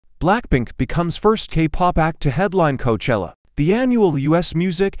BLACKPINK becomes first K-pop act to headline Coachella. The annual U.S.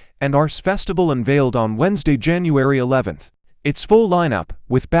 Music and Arts Festival unveiled on Wednesday, January 11th. Its full lineup,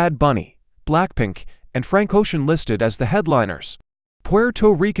 with Bad Bunny, BLACKPINK, and Frank Ocean listed as the headliners.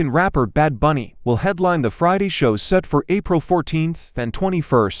 Puerto Rican rapper Bad Bunny will headline the Friday shows set for April 14th and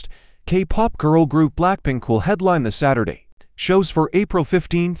 21st. K-pop girl group BLACKPINK will headline the Saturday shows for April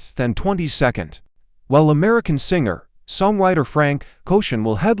 15th and 22nd, while American singer-songwriter Frank Ocean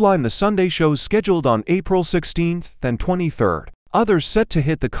will headline the Sunday shows scheduled on April 16th and 23rd. Others set to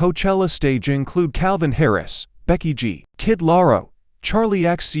hit the Coachella stage include Calvin Harris, Becky G, Kid Laroi, Charli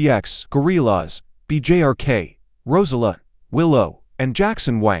XCX, Gorillaz, BJRK, Rosalia, Willow, and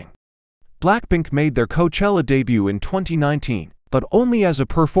Jackson Wang. BLACKPINK made their Coachella debut in 2019, but only as a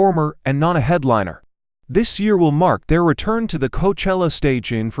performer and not a headliner. This year will mark their return to the Coachella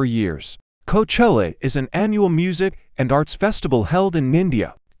stage in 4 years. Coachella is an annual music and arts festival held in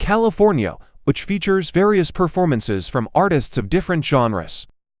India, California, which features various performances from artists of different genres.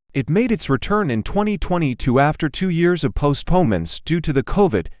 It made its return in 2022 after 2 years of postponements due to the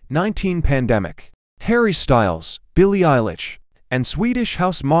COVID-19 pandemic. Harry Styles, Billie Eilish, and Swedish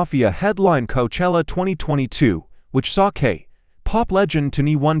House Mafia headlined Coachella 2022, which saw K-pop legend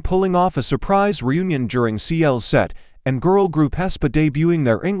TNT1 pulling off a surprise reunion during CL's set, and girl group aespa debuting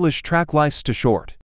their English track Life's Too Short.